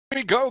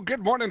we go.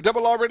 Good morning,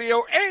 Double R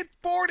Radio,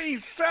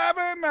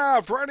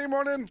 847. Friday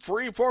morning,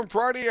 Freeform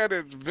Friday at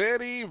its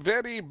very,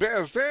 very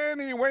best.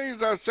 Anyways,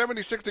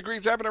 76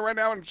 degrees happening right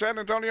now in San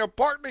Antonio.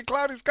 Partly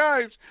cloudy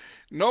skies.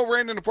 No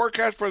rain in the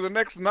forecast for the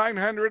next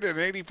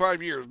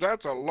 985 years.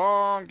 That's a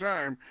long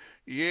time.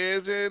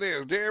 Yes, it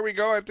is. There we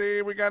go. I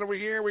think we got over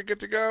here. We're good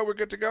to go. We're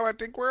good to go. I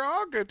think we're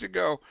all good to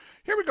go.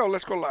 Here we go.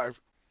 Let's go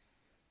live.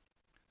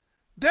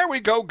 There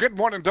we go. Good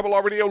morning, Double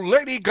R Radio.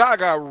 Lady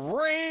Gaga,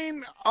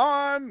 Rain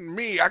on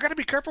Me. I got to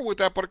be careful with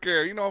that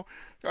porque,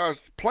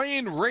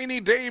 playing rainy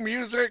day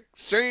music,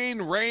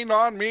 saying rain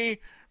on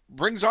me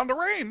brings on the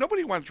rain.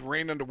 Nobody wants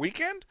rain on the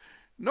weekend.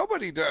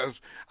 Nobody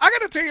does. I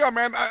got to tell you,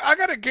 man, I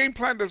got a game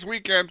plan this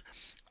weekend.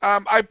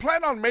 I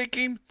plan on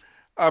making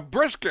a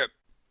brisket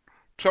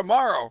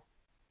tomorrow.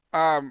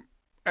 And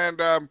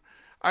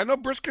I know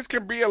briskets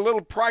can be a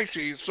little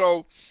pricey,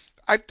 so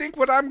I think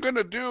what I'm going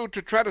to do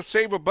to try to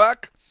save a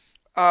buck,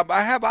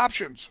 I have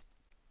options.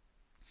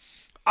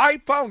 I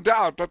found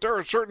out that there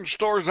are certain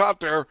stores out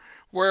there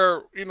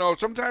where,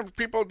 sometimes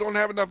people don't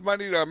have enough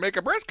money to make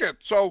a brisket.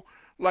 So,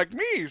 like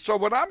me. So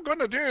what I'm going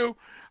to do,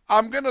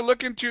 I'm going to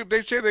look into,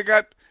 they say they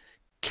got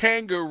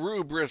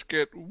kangaroo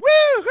brisket.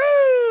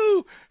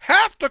 Woohoo!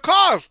 Half the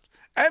cost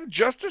and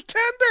just as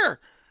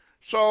tender.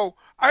 So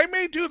I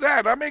may do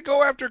that. I may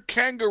go after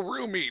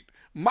kangaroo meat.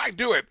 Might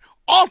do it.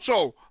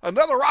 Also,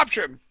 another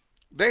option,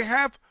 they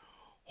have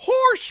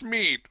horse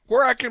meat,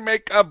 where I can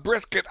make a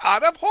brisket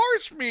out of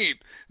horse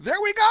meat. There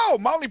we go.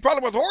 My only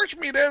problem with horse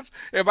meat is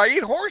if I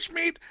eat horse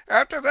meat,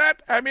 after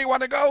that, I may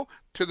want to go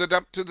to the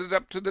dump, to the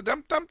dump, to the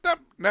dump, dump,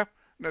 dump. No,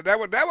 that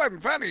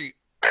wasn't funny.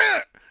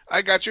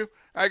 I got you.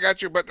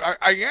 But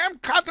I am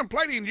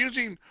contemplating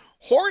using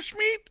horse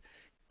meat,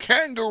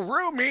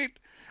 kangaroo meat,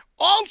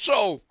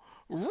 also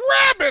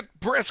rabbit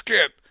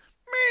brisket.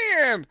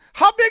 Man,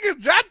 how big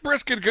is that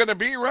brisket going to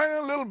be, right?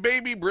 A little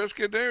baby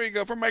brisket. There we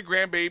go, for my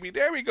grandbaby.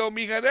 There we go,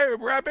 mija. There,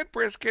 rabbit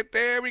brisket.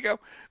 There we go.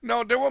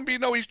 No, there won't be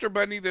no Easter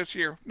bunny this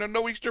year.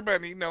 No Easter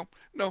bunny. No.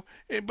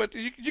 But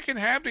you can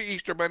have the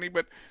Easter bunny,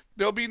 but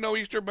there'll be no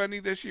Easter bunny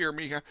this year,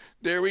 mija.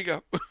 There we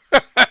go.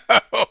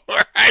 All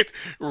right,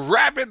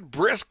 rabbit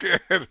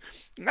brisket. I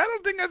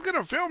don't think that's going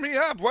to fill me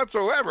up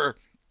whatsoever.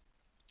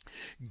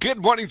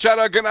 Good morning, shout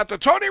out again out to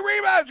Tony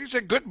Rivas. He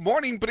said, good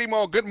morning,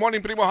 primo. Good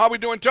morning, primo. How we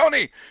doing,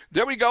 Tony?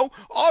 There we go.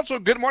 Also,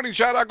 good morning,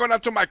 shout out going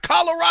out to my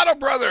Colorado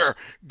brother.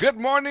 Good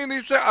morning.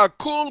 He said, a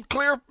cool,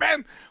 clear,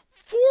 man,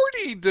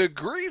 40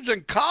 degrees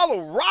in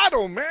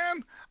Colorado,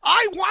 man.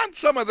 I want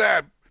some of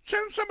that.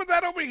 Send some of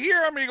that over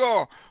here,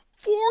 amigo.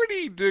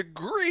 40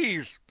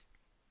 degrees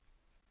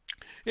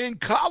in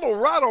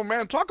Colorado,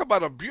 man. Talk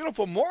about a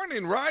beautiful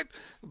morning, right?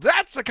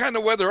 That's the kind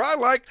of weather I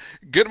like.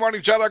 Good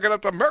morning, shout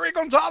out to Mary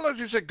Gonzalez.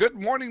 He said, good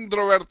morning,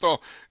 Roberto.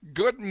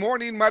 Good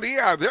morning,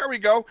 Maria. There we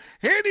go.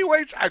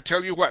 Anyways, I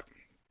tell you what.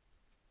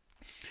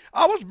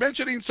 I was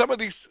mentioning some of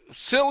these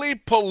silly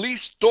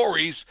police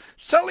stories,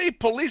 silly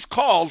police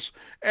calls,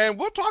 and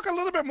we'll talk a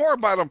little bit more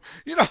about them.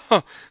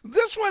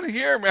 This one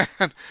here, man,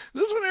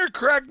 this one here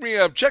cracked me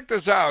up. Check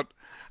this out.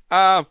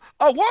 A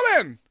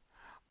woman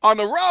on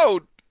the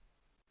road,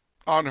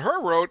 on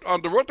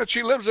the road that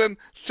she lives in,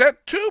 said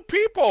two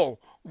people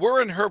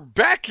were in her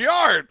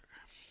backyard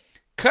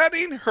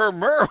cutting her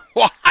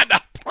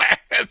marijuana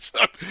plants.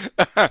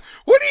 What are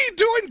you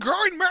doing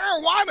growing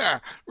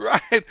marijuana?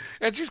 Right?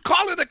 And she's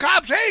calling the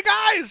cops. Hey,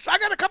 guys, I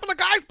got a couple of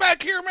guys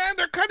back here, man.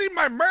 They're cutting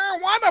my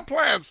marijuana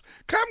plants.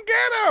 Come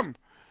get them.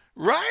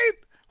 Right?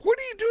 What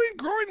are you doing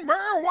growing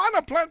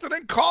marijuana plants and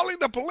then calling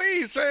the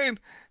police saying,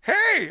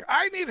 hey,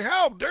 I need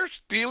help. They're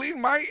stealing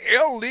my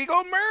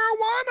illegal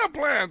marijuana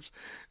plants.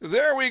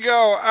 There we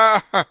go.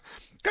 There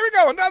we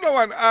go. Another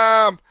one.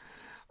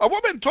 A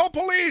woman told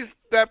police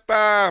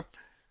that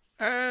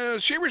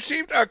she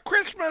received a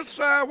Christmas.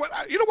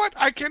 You know what?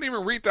 I can't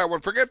even read that one.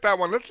 Forget that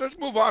one. Let's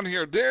move on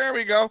here. There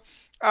we go.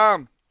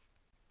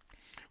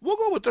 We'll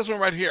go with this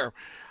one right here.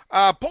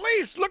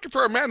 Police looking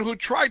for a man who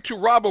tried to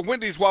rob a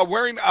Wendy's while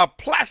wearing a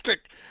plastic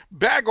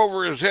bag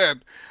over his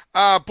head.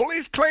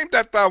 Police claimed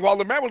that while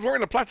the man was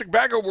wearing a plastic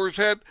bag over his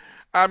head,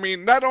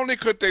 not only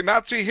could they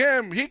not see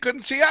him, he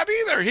couldn't see out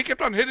either. He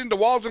kept on hitting the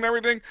walls and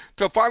everything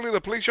till finally the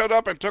police showed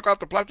up and took out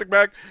the plastic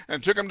bag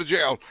and took him to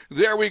jail.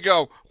 There we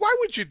go. Why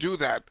would you do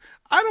that?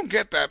 I don't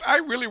get that. I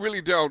really,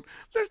 really don't.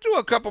 Let's do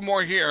a couple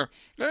more here.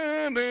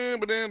 Now,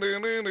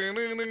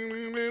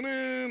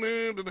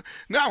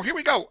 here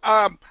we go.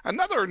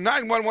 Another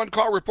 911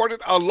 call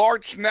reported a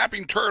large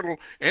snapping turtle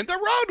in the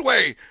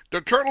roadway.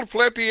 The turtle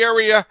fled the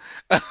area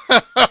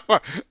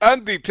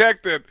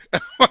undetected.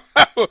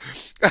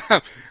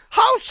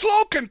 How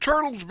slow can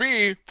turtles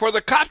be for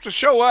the cops to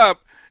show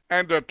up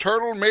and the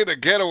turtle made a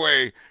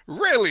getaway?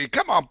 Really?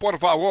 Come on, por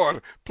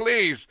favor.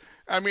 Please.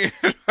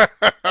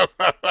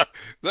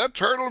 The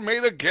turtle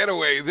made a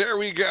getaway. There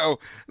we go.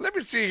 Let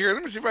me see here.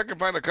 Let me see if I can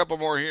find a couple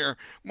more here.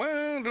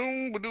 Don't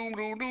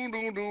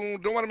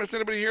want to miss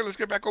anybody here. Let's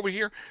get back over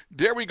here.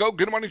 There we go.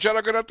 Good morning, shout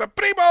out. Good up to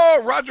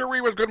Primo. Roger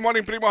Rivas. Good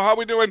morning, Primo. How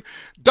we doing?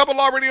 Double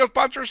R Radio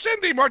sponsor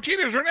Cindy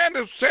Martinez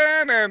Hernandez,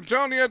 San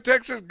Antonio,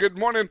 Texas. Good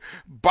morning,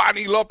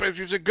 Bonnie Lopez.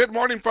 He said, good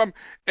morning from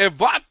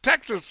Evat,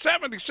 Texas.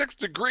 76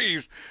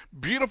 degrees.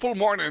 Beautiful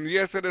morning.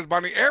 Yes, it is,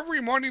 Bonnie. Every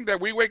morning that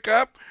we wake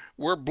up,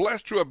 we're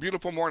blessed to a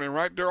beautiful morning,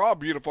 right? They're all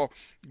beautiful.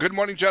 Good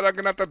morning, shout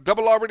out to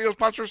Double R Radio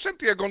sponsor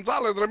Cynthia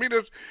Gonzalez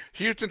Ramirez,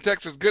 Houston,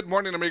 Texas. Good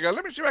morning, amiga.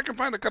 Let me see if I can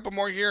find a couple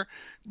more here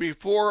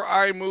before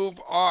I move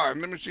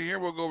on. Let me see here.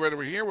 We'll go right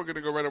over here. We're going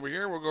to go right over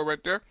here. We'll go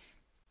right there.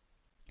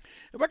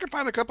 If I can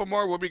find a couple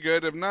more, we'll be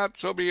good. If not,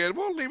 so be it.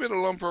 We'll leave it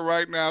alone for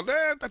right now.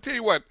 I tell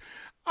you what,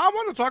 I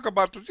want to talk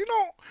about this. You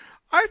know,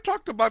 I've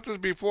talked about this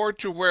before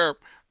to where,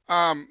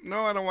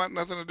 no, I don't want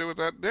nothing to do with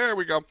that. There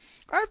we go.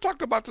 I've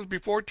talked about this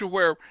before to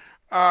where,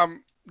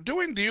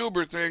 doing the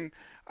Uber thing,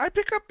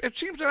 it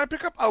seems that I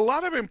pick up a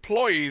lot of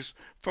employees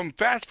from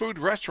fast food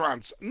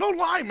restaurants. No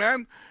lie,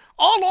 man.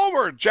 All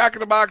over. Jack in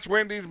the Box,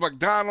 Wendy's,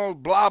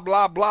 McDonald's, blah,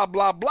 blah, blah,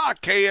 blah, blah,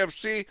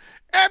 KFC,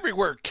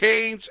 everywhere.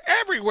 Cane's,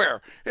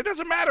 everywhere. It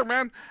doesn't matter,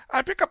 man.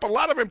 I pick up a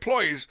lot of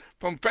employees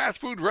from fast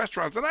food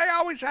restaurants, and I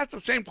always ask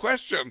the same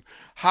question.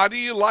 How do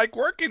you like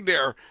working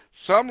there?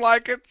 Some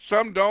like it,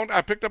 some don't.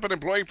 I picked up an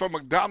employee from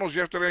McDonald's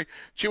yesterday.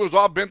 She was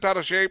all bent out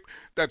of shape,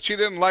 that she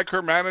didn't like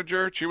her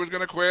manager. She was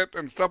going to quit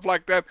and stuff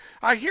like that.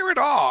 I hear it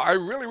all. I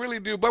really, really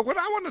do. But what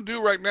I want to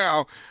do right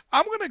now,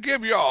 I'm going to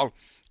give y'all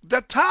the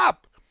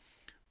top.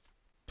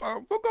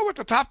 We'll go with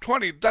the top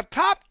 20. The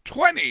top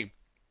 20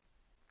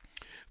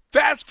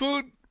 fast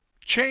food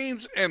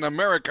chains in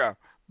America.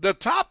 The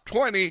top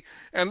 20,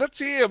 and let's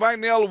see if I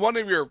nail one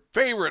of your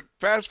favorite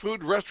fast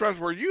food restaurants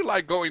where you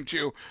like going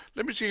to.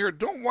 Let me see here.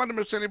 Don't want to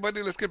miss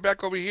anybody. Let's get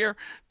back over here.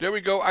 There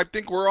we go. I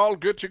think we're all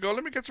good to go.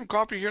 Let me get some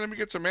coffee here. Let me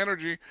get some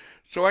energy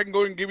so I can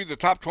go and give you the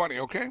top 20,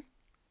 okay?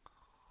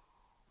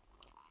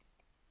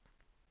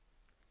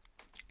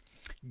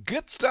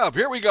 Good stuff.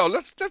 Here we go.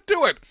 Let's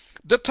do it.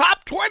 The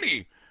top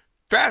 20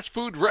 fast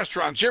food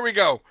restaurants. Here we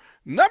go.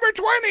 Number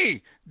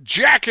 20,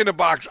 Jack in the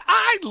Box.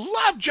 I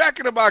love Jack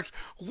in the Box.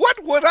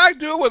 What would I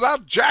do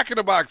without Jack in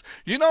the Box?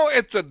 You know,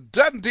 it's a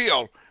done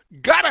deal.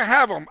 Gotta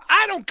have them.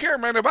 I don't care,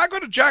 man. If I go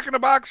to Jack in the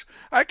Box,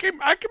 I can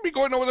be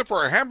going over there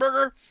for a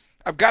hamburger.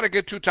 I've got to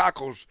get 2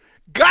 tacos.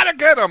 Gotta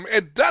get them.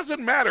 It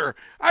doesn't matter.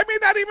 I may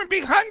not even be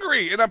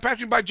hungry, and I'm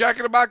passing by Jack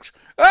in the Box.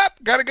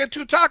 Gotta get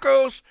 2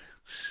 tacos.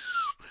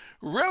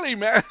 Really,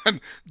 man,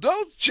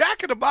 those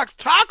Jack in the Box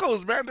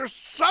tacos, man, there's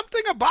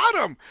something about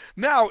them.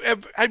 Now,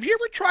 have you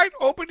ever tried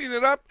opening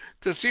it up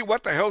to see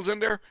what the hell's in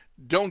there?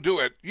 Don't do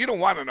it. You don't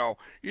want to know.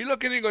 You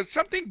look and you go,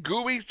 something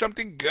gooey,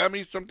 something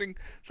gummy, something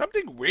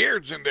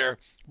weird's in there.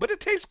 But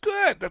it tastes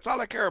good. That's all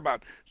I care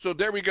about. So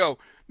there we go.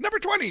 Number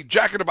 20,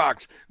 Jack in the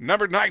Box.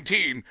 Number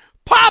 19,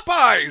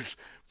 Popeyes.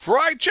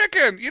 Fried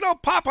chicken. You know,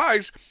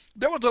 Popeyes,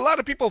 there was a lot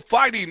of people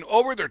fighting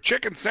over their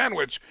chicken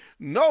sandwich.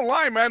 No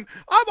lie, man.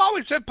 I've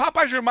always said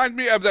Popeyes reminds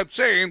me of that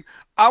saying,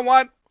 I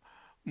want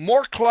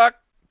more cluck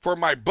for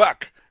my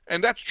buck.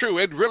 And that's true.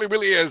 It really,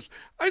 really is.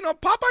 I know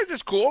Popeyes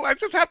is cool. I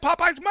just had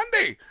Popeyes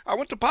Monday. I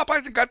went to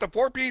Popeyes and got the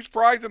 4-piece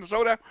fries and the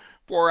soda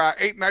for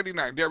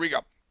 $8.99. There we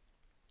go.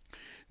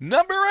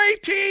 Number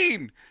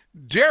 18,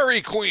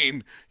 Dairy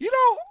Queen. You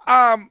know,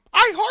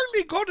 I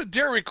hardly go to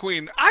Dairy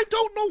Queen. I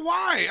don't know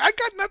why. I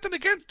got nothing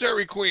against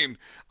Dairy Queen.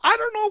 I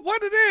don't know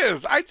what it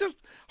is. I just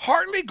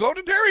hardly go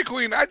to Dairy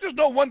Queen. I just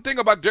know one thing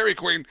about Dairy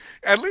Queen,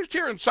 at least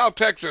here in South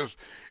Texas.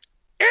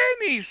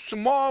 Any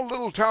small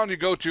little town you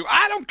go to,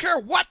 I don't care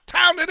what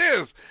town it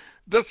is,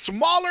 the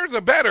smaller the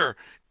better.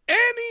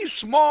 Any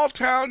small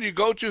town you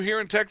go to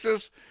here in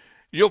Texas,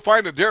 you'll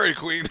find a Dairy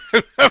Queen.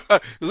 They're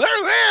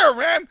there,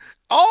 man.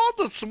 All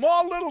the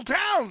small little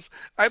towns.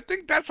 I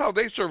think that's how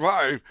they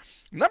survive.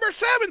 Number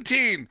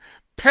 17,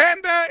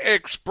 Panda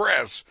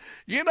Express.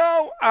 You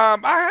know,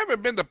 I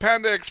haven't been to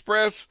Panda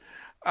Express.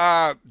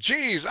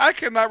 Geez, I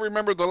cannot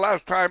remember the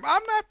last time.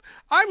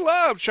 I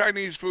love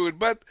Chinese food,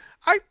 but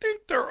I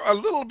think they're a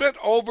little bit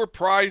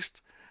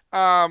overpriced.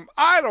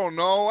 I don't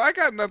know. I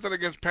got nothing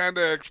against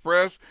Panda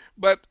Express,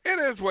 but it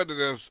is what it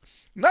is.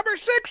 Number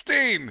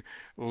 16,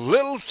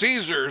 Little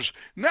Caesars.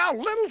 Now,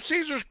 Little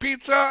Caesars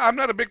pizza, I'm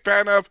not a big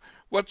fan of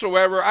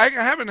whatsoever. I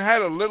haven't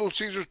had a Little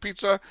Caesars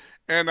pizza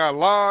in a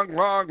long,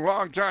 long,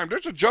 long time.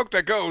 There's a joke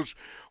that goes,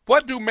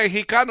 what do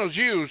Mexicanos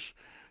use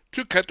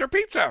to cut their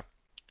pizza?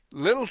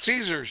 Little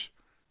Caesars.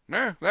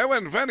 Nah, that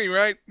wasn't funny,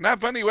 right? Not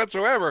funny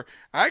whatsoever.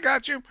 I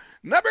got you.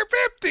 Number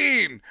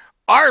 15,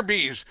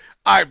 Arby's.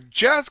 I've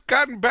just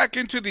gotten back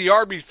into the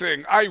Arby's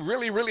thing. I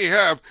really, really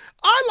have.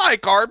 I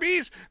like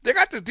Arby's. They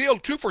got the deal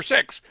 2 for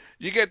 $6.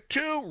 You get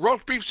 2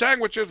 roast beef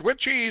sandwiches with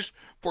cheese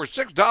for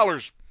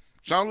 $6.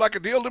 Sound like a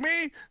deal to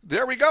me?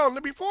 There we go.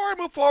 Before I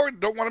move forward,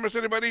 don't want to miss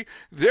anybody.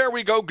 There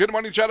we go. Good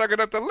morning, shout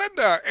out to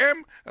Linda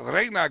M.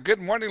 Reina.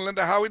 Good morning,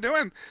 Linda. How we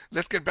doing?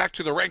 Let's get back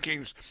to the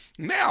rankings.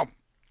 Now,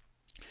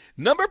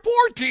 number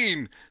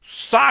 14,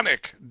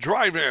 Sonic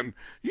Drive-In.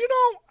 You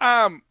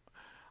know,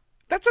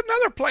 That's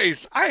another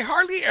place I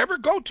hardly ever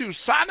go to.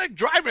 Sonic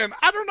Drive-In.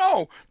 I don't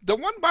know. The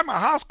one by my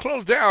house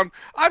closed down.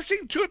 I've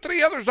seen 2 or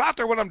 3 others out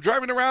there when I'm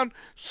driving around.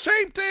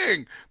 Same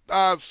thing.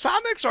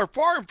 Sonics are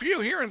far and few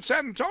here in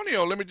San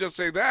Antonio. Let me just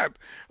say that.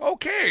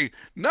 Okay,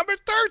 number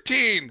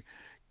 13,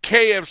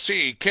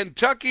 KFC,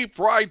 Kentucky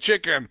Fried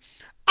Chicken.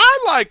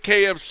 I like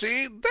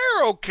KFC.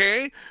 They're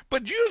okay.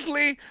 But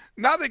usually,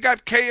 now they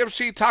got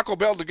KFC Taco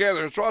Bell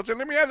together. So I'll say,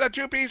 let me have that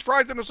 2-piece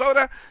fries and a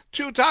soda,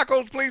 2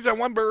 tacos, please, and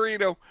 1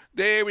 burrito.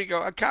 There we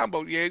go. A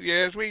combo.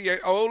 Yes,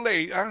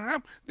 Ole.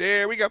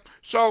 There we go.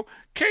 So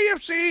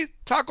KFC,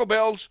 Taco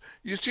Bells,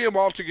 you see them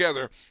all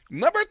together.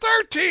 Number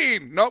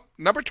 13. Nope.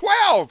 Number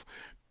 12.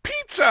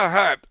 Pizza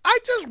Hut. I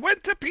just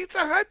went to Pizza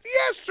Hut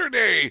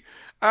yesterday.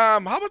 How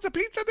about the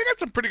pizza? They got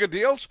some pretty good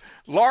deals.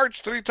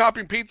 Large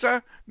 3-topping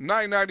pizza,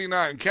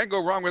 $9.99. Can't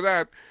go wrong with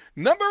that.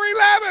 Number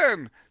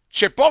 11,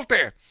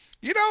 Chipotle.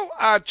 You know,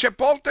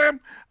 Chipotle,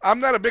 I'm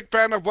not a big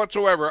fan of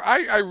whatsoever.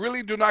 I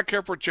really do not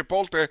care for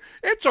Chipotle.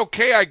 It's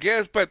okay, I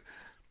guess, but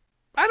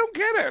I don't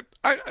get it.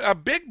 A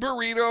big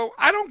burrito,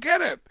 I don't get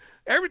it.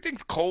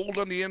 Everything's cold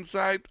on the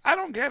inside. I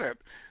don't get it.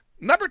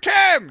 Number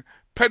 10,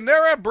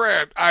 Panera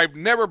Bread. I've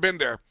never been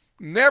there.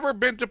 Never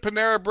been to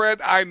Panera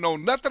Bread. I know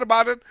nothing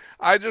about it.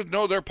 I just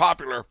know they're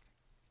popular.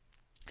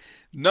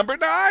 Number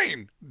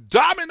 9,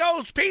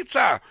 Domino's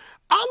Pizza.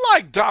 I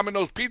like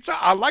Domino's Pizza.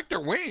 I like their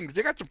wings.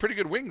 They got some pretty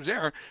good wings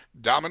there.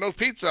 Domino's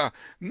Pizza.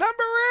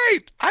 Number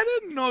 8, I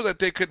didn't know that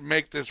they could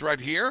make this right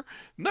here.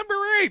 Number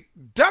 8,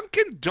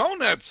 Dunkin'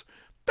 Donuts.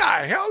 The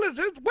hell is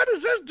this? What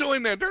is this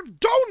doing there? They're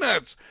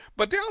donuts.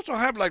 But they also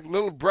have like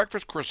little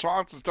breakfast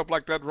croissants and stuff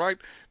like that, right?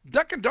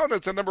 Dunkin'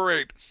 Donuts at number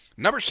 8.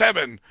 Number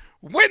 7,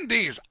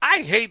 Wendy's.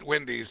 I hate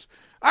Wendy's.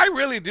 I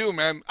really do,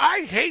 man. I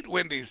hate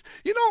Wendy's.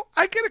 You know,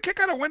 I get a kick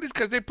out of Wendy's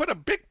because they put a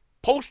big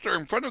poster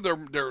in front of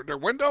their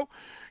window.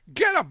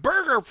 Get a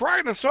burger, fry,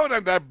 and a soda,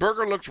 and that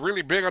burger looks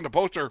really big on the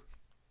poster.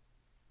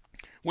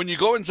 When you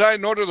go inside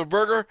and order the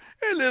burger,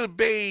 a little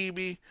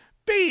baby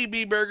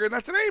burger. And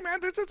I said, hey, man,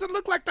 this doesn't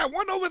look like that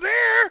one over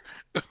there.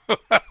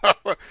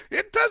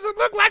 It doesn't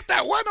look like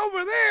that one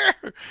over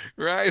there.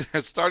 Right?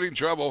 That's starting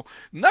trouble.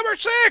 Number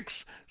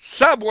 6,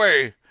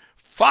 Subway.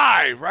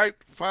 5, right?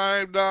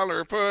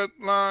 $5 foot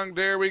long.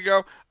 There we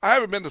go. I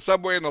haven't been to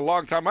Subway in a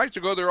long time. I used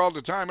to go there all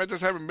the time. I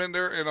just haven't been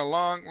there in a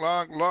long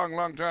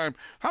time.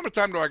 How much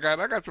time do I got?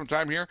 I got some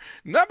time here.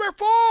 Number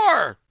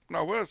 4.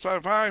 No, what is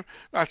that, 5?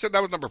 I said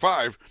that was number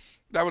 5.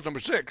 That was number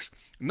 6.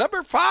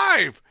 Number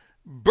 5.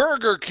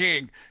 Burger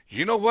King.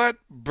 You know what?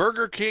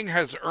 Burger King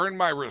has earned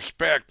my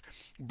respect.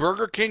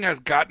 Burger King has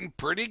gotten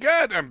pretty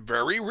good and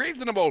very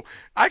reasonable.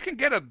 I can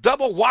get a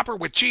double Whopper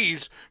with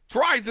cheese,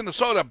 fries, and a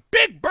soda.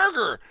 Big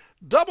burger.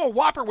 Double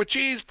Whopper with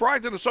cheese,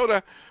 fries, and a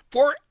soda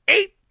for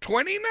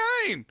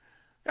 $8.29.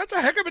 That's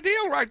a heck of a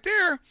deal right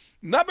there.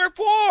 Number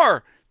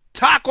 4,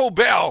 Taco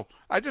Bell.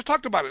 I just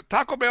talked about it.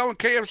 Taco Bell and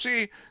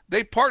KFC,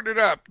 they partnered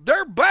up.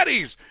 They're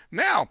buddies.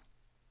 Now,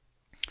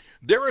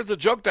 there is a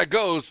joke that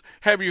goes,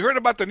 have you heard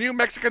about the new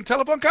Mexican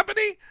telephone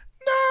company?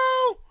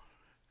 No.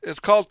 It's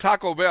called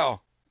Taco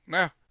Bell.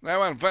 Nah, that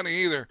wasn't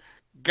funny either.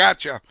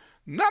 Gotcha.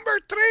 Number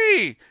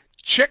 3,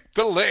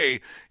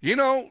 Chick-fil-A. You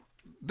know,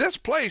 this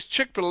place,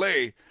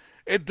 Chick-fil-A,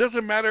 it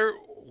doesn't matter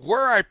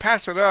where I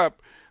pass it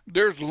up.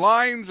 There's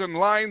lines and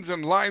lines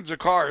and lines of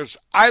cars.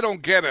 I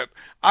don't get it.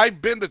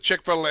 I've been to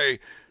Chick-fil-A.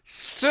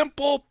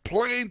 Simple,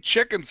 plain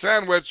chicken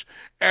sandwich,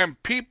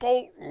 and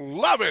people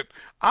love it.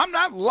 I'm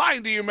not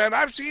lying to you, man.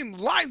 I've seen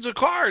lines of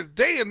cars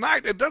day and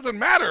night. It doesn't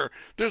matter.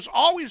 There's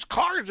always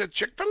cars at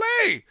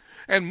Chick-fil-A.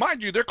 And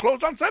mind you, they're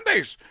closed on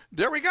Sundays.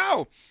 There we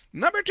go.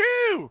 Number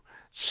 2,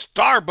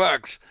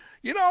 Starbucks.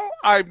 You know,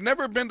 I've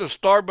never been to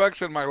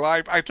Starbucks in my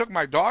life. I took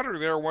my daughter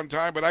there one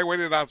time, but I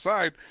waited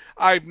outside.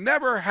 I've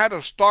never had a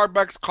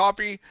Starbucks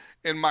coffee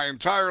in my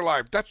entire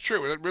life. That's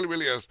true. It really,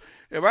 really is.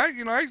 If I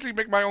usually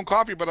make my own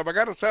coffee, but if I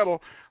got to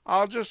settle,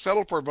 I'll just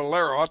settle for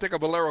Valero. I'll take a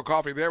Valero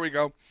coffee. There we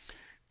go.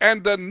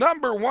 And the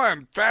number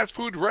 1 fast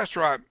food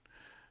restaurant,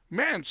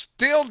 man,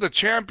 still the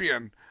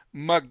champion,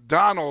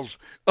 McDonald's.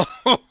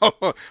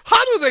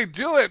 How do they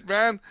do it,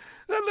 man?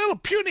 The little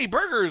puny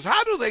burgers,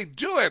 how do they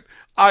do it?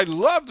 I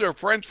love their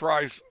French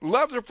fries.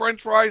 Love their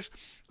French fries.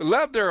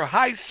 Love their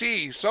high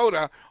C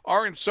soda,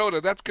 orange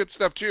soda. That's good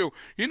stuff too.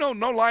 You know,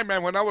 no lie,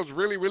 man, when I was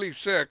really, really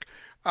sick,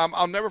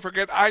 I'll never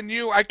forget, I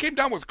came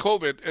down with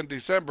COVID in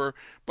December,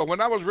 but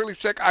when I was really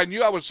sick, I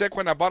knew I was sick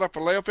when I bought a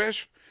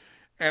Filet-O-Fish,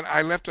 and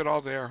I left it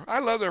all there. I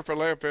love their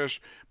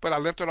Filet-O-Fish, but I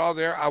left it all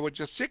there. I was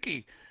just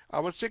sicky.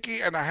 I was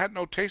sicky, and I had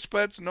no taste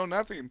buds, no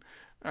nothing.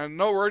 And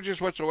no urges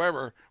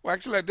whatsoever. Well,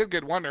 actually, I did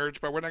get one urge,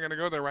 but we're not going to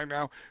go there right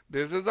now.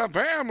 This is a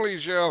family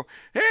show.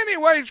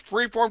 Anyways,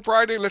 Freeform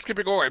Friday. Let's keep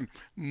it going.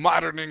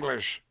 Modern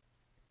English.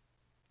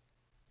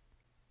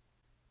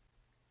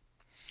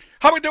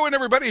 How we doing,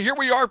 everybody? Here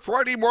we are,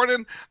 Friday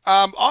morning,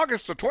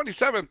 August the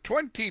 27th,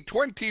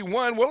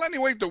 2021. Well,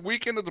 anyway, the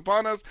weekend is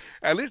upon us.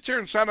 At least here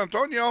in San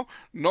Antonio,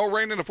 no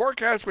rain in the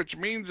forecast, which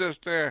means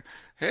that,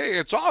 hey,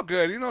 it's all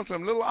good. You know,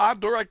 some little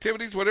outdoor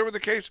activities, whatever the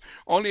case,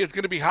 only it's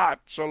going to be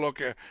hot. So,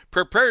 look,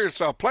 prepare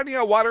yourself. Plenty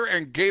of water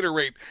and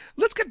Gatorade.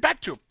 Let's get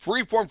back to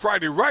Freeform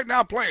Friday right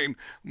now playing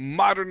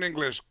Modern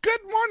English.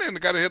 Good morning.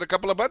 Got to hit a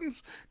couple of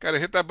buttons. Got to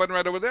hit that button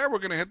right over there. We're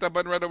going to hit that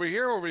button right over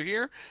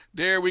here,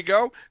 There we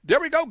go. There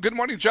we go. Good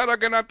morning, shout out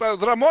to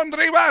Ramon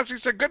Rivas. He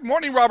said, good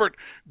morning, Robert.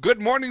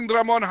 Good morning,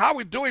 Ramon. How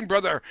we doing,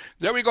 brother?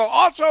 There we go.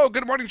 Also,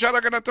 good morning, shout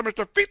out to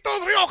Mr.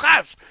 Fito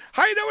Riojas.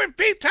 How you doing,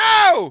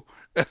 Fito?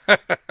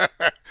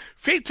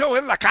 Fito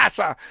in la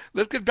casa.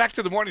 Let's get back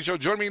to the morning show.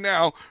 Join me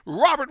now.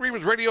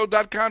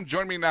 robertrivasradio.com.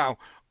 Join me now.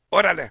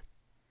 Órale.